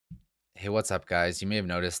Hey, what's up, guys? You may have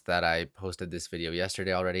noticed that I posted this video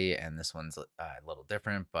yesterday already, and this one's a little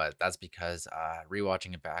different, but that's because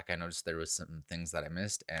rewatching it back, I noticed there was some things that I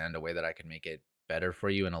missed and a way that I could make it better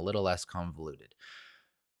for you and a little less convoluted.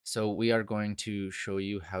 So we are going to show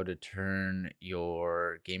you how to turn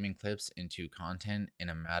your gaming clips into content in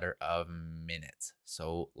a matter of minutes.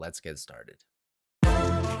 So let's get started.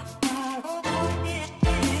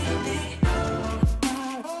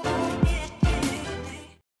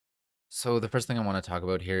 So the first thing I want to talk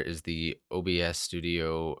about here is the OBS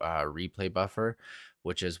Studio Replay Buffer,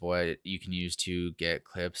 which is what you can use to get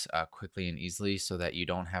clips quickly and easily so that you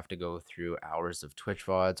don't have to go through hours of Twitch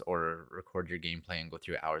VODs or record your gameplay and go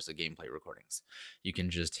through hours of gameplay recordings. You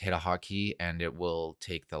can just hit a hotkey and it will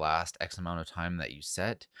take the last X amount of time that you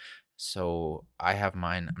set. So I have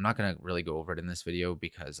mine. I'm not going to really go over it in this video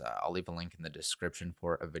because I'll leave a link in the description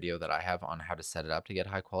for a video that I have on how to set it up to get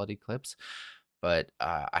high quality clips. But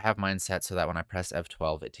I have mine set so that when I press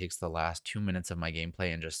F12, it takes the last 2 minutes of my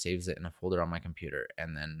gameplay and just saves it in a folder on my computer,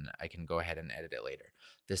 and then I can go ahead and edit it later.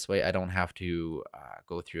 This way, I don't have to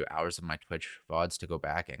go through hours of my Twitch VODs to go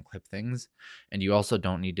back and clip things. And you also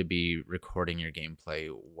don't need to be recording your gameplay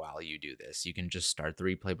while you do this. You can just start the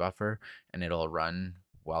replay buffer, and it'll run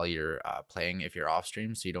while you're playing if you're off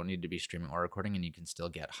stream, so you don't need to be streaming or recording, and you can still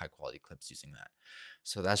get high quality clips using that.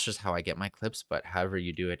 So that's just how I get my clips, but however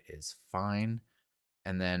you do it is fine.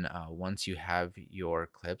 And then once you have your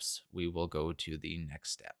clips, we will go to the next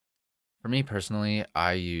step. For me personally,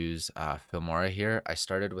 I use Filmora here. I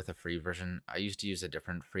started with a free version. I used to use a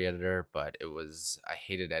different free editor, but I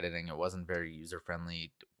hated editing. It wasn't very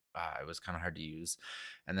user-friendly. It was kind of hard to use.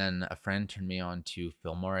 And then a friend turned me on to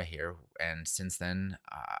Filmora here. And since then,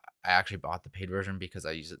 I actually bought the paid version because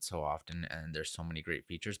I use it so often and there's so many great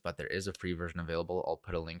features, but there is a free version available. I'll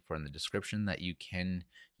put a link for in the description that you can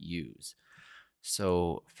use.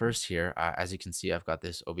 So first here, as you can see, I've got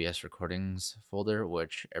this OBS recordings folder,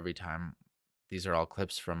 which every time, these are all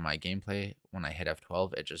clips from my gameplay. When I hit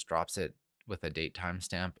F12, it just drops it with a date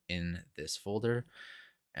timestamp in this folder.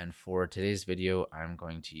 And for today's video, I'm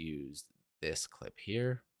going to use this clip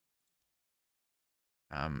here.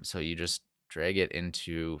 So you just drag it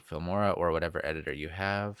into Filmora or whatever editor you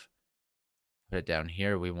have. Put it down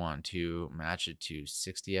here. We want to match it to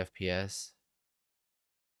 60 FPS.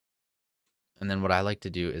 And then what I like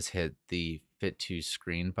to do is hit the fit to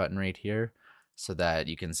screen button right here so that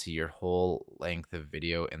you can see your whole length of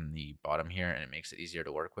video in the bottom here, and it makes it easier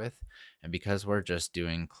to work with. And because we're just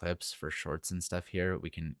doing clips for shorts and stuff here,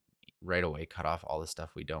 we can right away cut off all the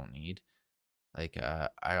stuff we don't need. Like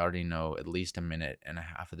I already know at least a minute and a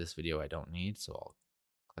half of this video I don't need, so I'll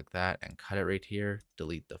click that and cut it right here,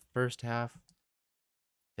 delete the first half,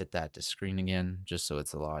 fit that to screen again, just so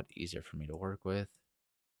it's a lot easier for me to work with.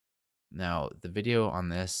 Now, the video on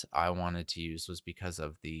this I wanted to use was because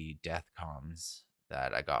of the death comms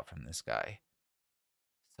that I got from this guy.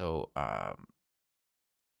 So,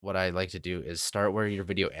 what I like to do is start where your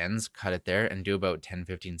video ends, cut it there, and do about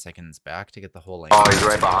 10-15 seconds back to get the whole length. Oh, he's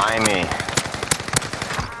right behind me.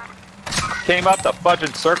 Came up the fudge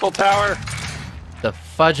and circle tower? The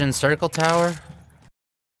fudge and circle tower,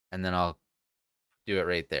 and then I'll do it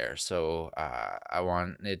right there. So, I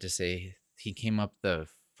want it to say he came up the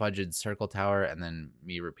fudged circle tower, and then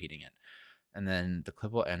me repeating it. And then the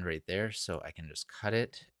clip will end right there, so I can just cut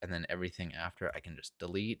it, and then everything after I can just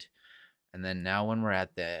delete. And then now when we're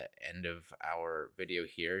at the end of our video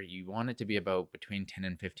here, you want it to be about between 10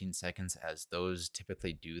 and 15 seconds, as those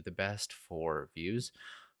typically do the best for views.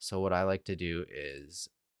 So what I like to do is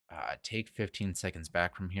take 15 seconds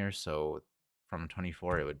back from here. So from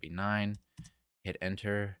 24, it would be 9. Hit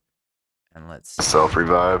enter, and let's see.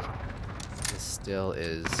 Self-revive. This still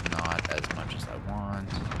is not as much as I want.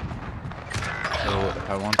 So if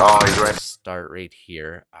I want to start right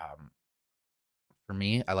here, for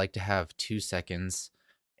me, I like to have 2 seconds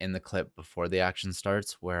in the clip before the action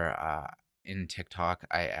starts, where in TikTok,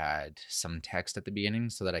 I add some text at the beginning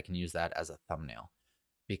so that I can use that as a thumbnail,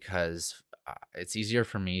 because it's easier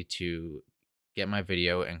for me to get my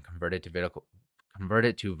video and convert it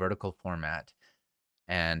to vertical format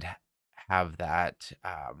and have that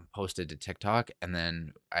posted to TikTok, and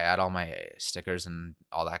then I add all my stickers and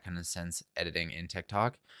all that kind of sense editing in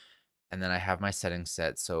TikTok, and then I have my settings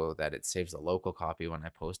set so that it saves a local copy when I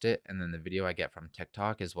post it, and then the video I get from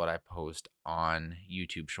TikTok is what I post on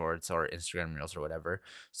YouTube Shorts or Instagram Reels or whatever.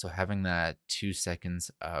 So having that 2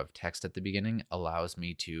 seconds of text at the beginning allows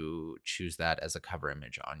me to choose that as a cover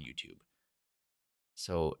image on YouTube.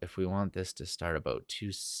 So if we want this to start about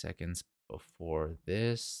 2 seconds before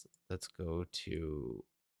this, let's go to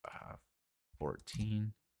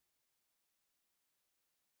 14.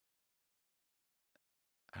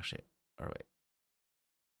 Actually, or wait.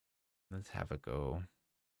 Let's have it go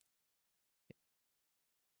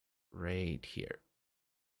right here.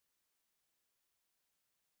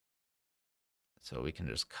 So we can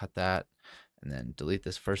just cut that and then delete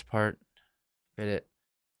this first part, fit it.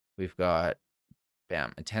 We've got,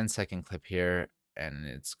 bam, a 10-second clip here, and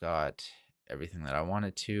it's got everything that I want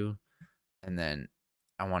it to. And then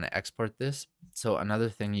I want to export this. So another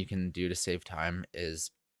thing you can do to save time is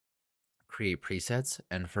create presets.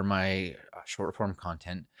 And for my short form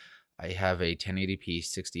content, I have a 1080p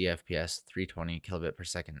 60 fps 320 kilobit per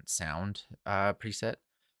second sound preset.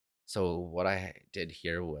 So what I did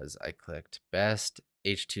here was I clicked best,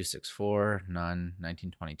 H.264, none,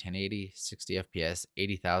 1920 1080, 60 fps,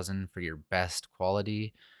 80,000 for your best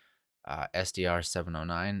quality, SDR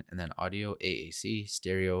 709, and then audio AAC,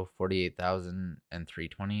 stereo 48,000 and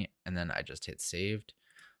 320, and then I just hit saved.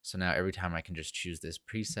 So now every time I can just choose this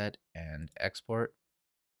preset and export.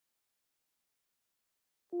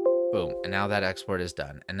 Boom, and now that export is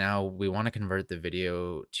done. And now we want to convert the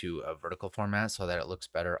video to a vertical format so that it looks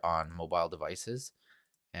better on mobile devices.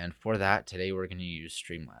 And for that, today we're going to use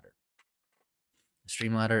Streamladder.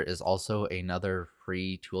 Streamladder is also another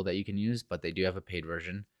free tool that you can use, but they do have a paid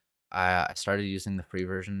version. I started using the free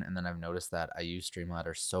version, and then I've noticed that I use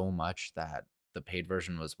Streamladder so much that the paid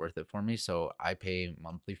version was worth it for me. So I pay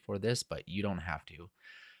monthly for this, but you don't have to.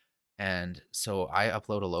 And so I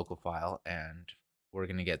upload a local file, and we're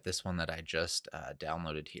going to get this one that I just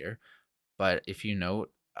downloaded here. But if you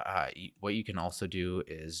note, what you can also do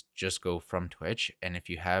is just go from Twitch. And if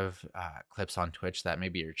you have clips on Twitch that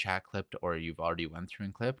maybe your chat clipped or you've already went through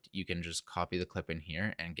and clipped, you can just copy the clip in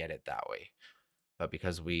here and get it that way. But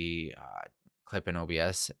because we clip in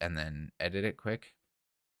OBS and then edit it quick,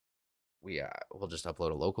 we'll just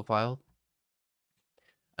upload a local file.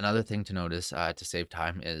 Another thing to notice to save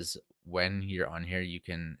time is when you're on here, you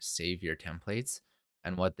can save your templates.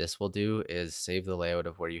 And what this will do is save the layout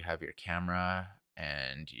of where you have your camera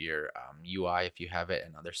and your UI if you have it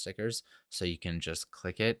and other stickers. So you can just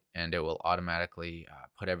click it and it will automatically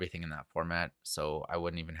put everything in that format. So I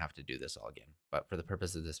wouldn't even have to do this all again. But for the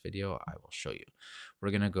purpose of this video, I will show you. We're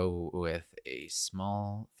going to go with a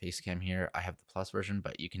small face cam here. I have the plus version,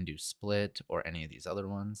 but you can do split or any of these other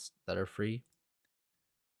ones that are free.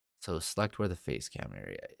 So select where the face cam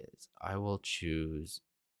area is. I will choose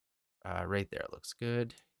right there. Looks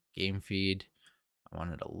good. Game feed. I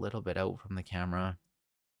want it a little bit out from the camera.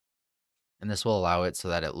 And this will allow it so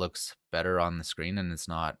that it looks better on the screen and it's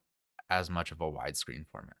not as much of a widescreen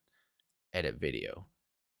format. Edit video.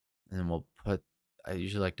 And then we'll put, I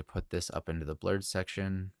usually like to put this up into the blurred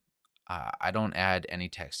section. I don't add any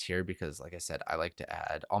text here because, like I said, I like to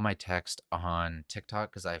add all my text on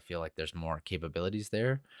TikTok because I feel like there's more capabilities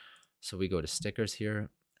there. So we go to stickers here.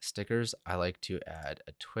 Stickers, I like to add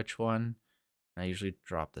a Twitch one. I usually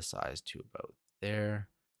drop the size to about there.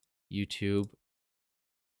 YouTube,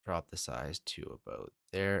 drop the size to about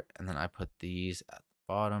there. And then I put these at the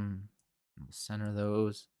bottom. We'll center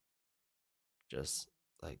those just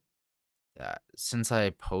like that. Since I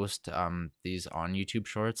post these on YouTube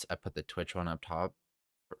Shorts, I put the Twitch one up top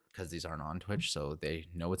because these aren't on Twitch, so they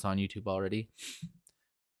know it's on YouTube already.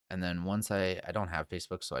 And then once I don't have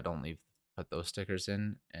Facebook, so I don't put those stickers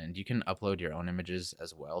in. And you can upload your own images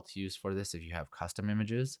as well to use for this if you have custom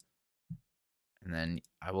images. And then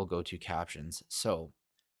I will go to captions. So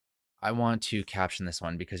I want to caption this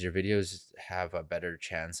one because your videos have a better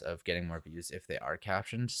chance of getting more views if they are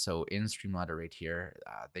captioned. So in Streamladder right here,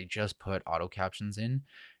 they just put auto captions in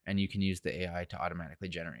and you can use the AI to automatically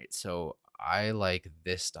generate. So I like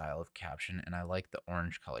this style of caption and I like the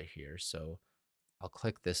orange color here. So I'll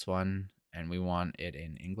click this one and we want it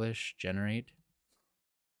in English, generate.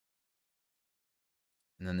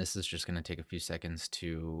 And then this is just going to take a few seconds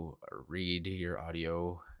to read your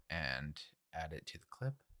audio and add it to the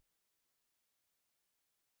clip.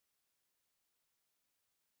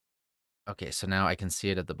 Okay, so now I can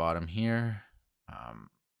see it at the bottom here.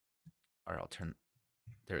 Or I'll turn,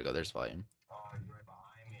 there we go, there's volume.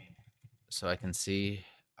 So I can see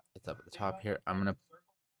it's up at the top here. I'm going to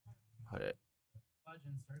put it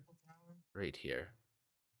right here.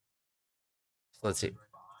 So let's see.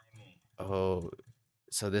 Oh,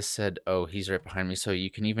 so this said, oh, he's right behind me. So you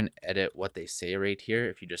can even edit what they say right here.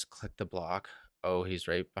 If you just click the block, oh, he's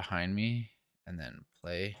right behind me, and then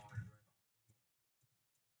play.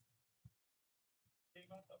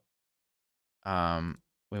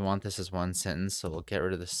 We want this as one sentence, so we'll get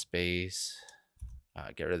rid of the space,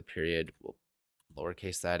 get rid of the period. We'll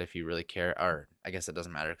lowercase that if you really care, or I guess it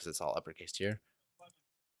doesn't matter because it's all uppercase here.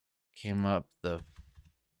 Came up the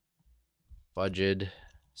budget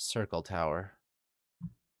circle tower.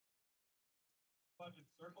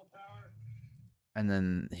 And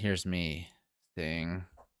then here's me saying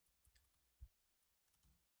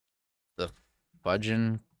the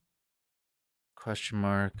fudgin question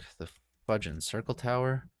mark, the fudgin circle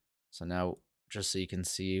tower. So now, just so you can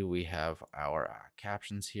see, we have our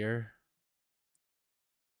captions here.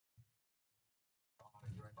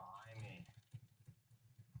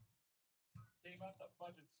 About the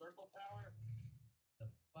fudging circle tower? The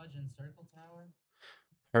fudgin circle tower.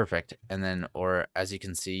 Perfect. And then, or as you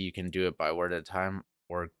can see, you can do it by word at a time,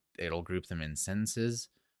 or it'll group them in sentences.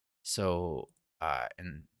 So,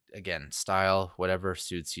 and again, style, whatever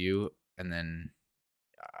suits you. And then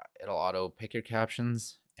it'll auto pick your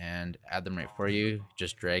captions and add them right for you.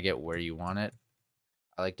 Just drag it where you want it.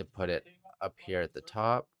 I like to put it up here at the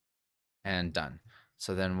top and done.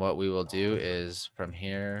 So then what we will do is from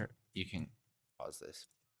here, you can pause this.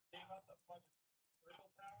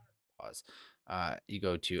 Pause. You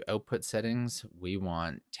go to output settings. We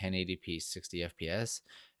want 1080p 60 FPS.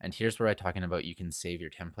 And here's where I'm talking about you can save your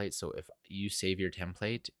template. So if you save your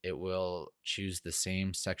template, it will choose the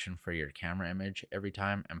same section for your camera image every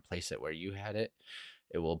time and place it where you had it.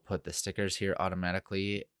 It will put the stickers here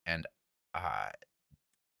automatically, and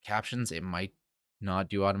captions it might not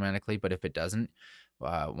do automatically, but if it doesn't,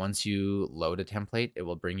 once you load a template, it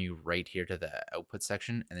will bring you right here to the output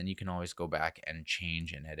section, and then you can always go back and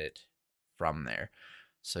change and edit from there.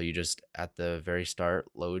 So you just at the very start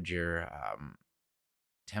load your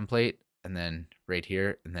template, and then right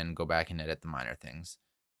here, and then go back and edit the minor things.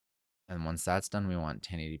 And once that's done, we want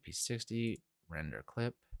 1080p 60, render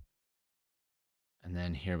clip, and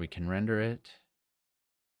then here we can render it.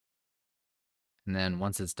 And then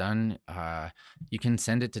once it's done, you can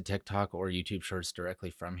send it to TikTok or YouTube Shorts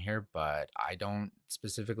directly from here, but I don't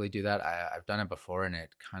specifically do that. I've done it before and it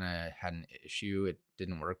kind of had an issue. It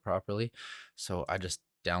didn't work properly. So I just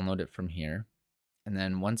download it from here. And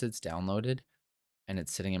then once it's downloaded and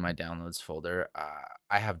it's sitting in my downloads folder,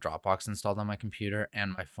 I have Dropbox installed on my computer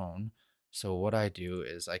and my phone. So what I do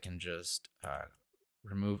is I can just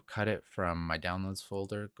cut it from my downloads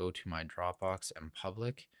folder, go to my Dropbox and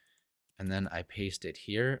public, and then I paste it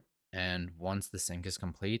here. And once the sync is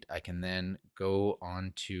complete, I can then go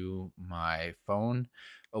onto my phone,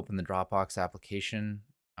 open the Dropbox application.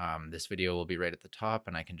 This video will be right at the top,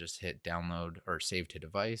 and I can just hit download or save to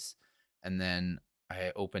device. And then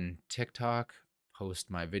I open TikTok,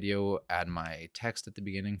 post my video, add my text at the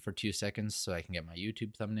beginning for 2 seconds so I can get my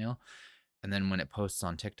YouTube thumbnail. And then when it posts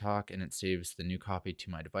on TikTok and it saves the new copy to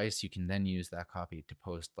my device, you can then use that copy to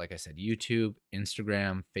post, like I said, YouTube,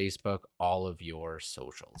 Instagram, Facebook, all of your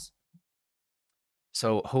socials.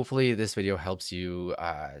 So hopefully this video helps you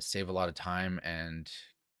save a lot of time and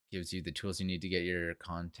gives you the tools you need to get your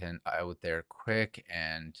content out there quick.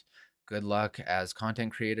 And good luck as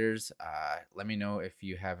content creators. Let me know if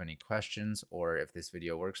you have any questions or if this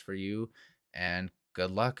video works for you. And good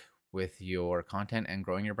luck with your content and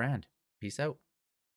growing your brand. Peace out.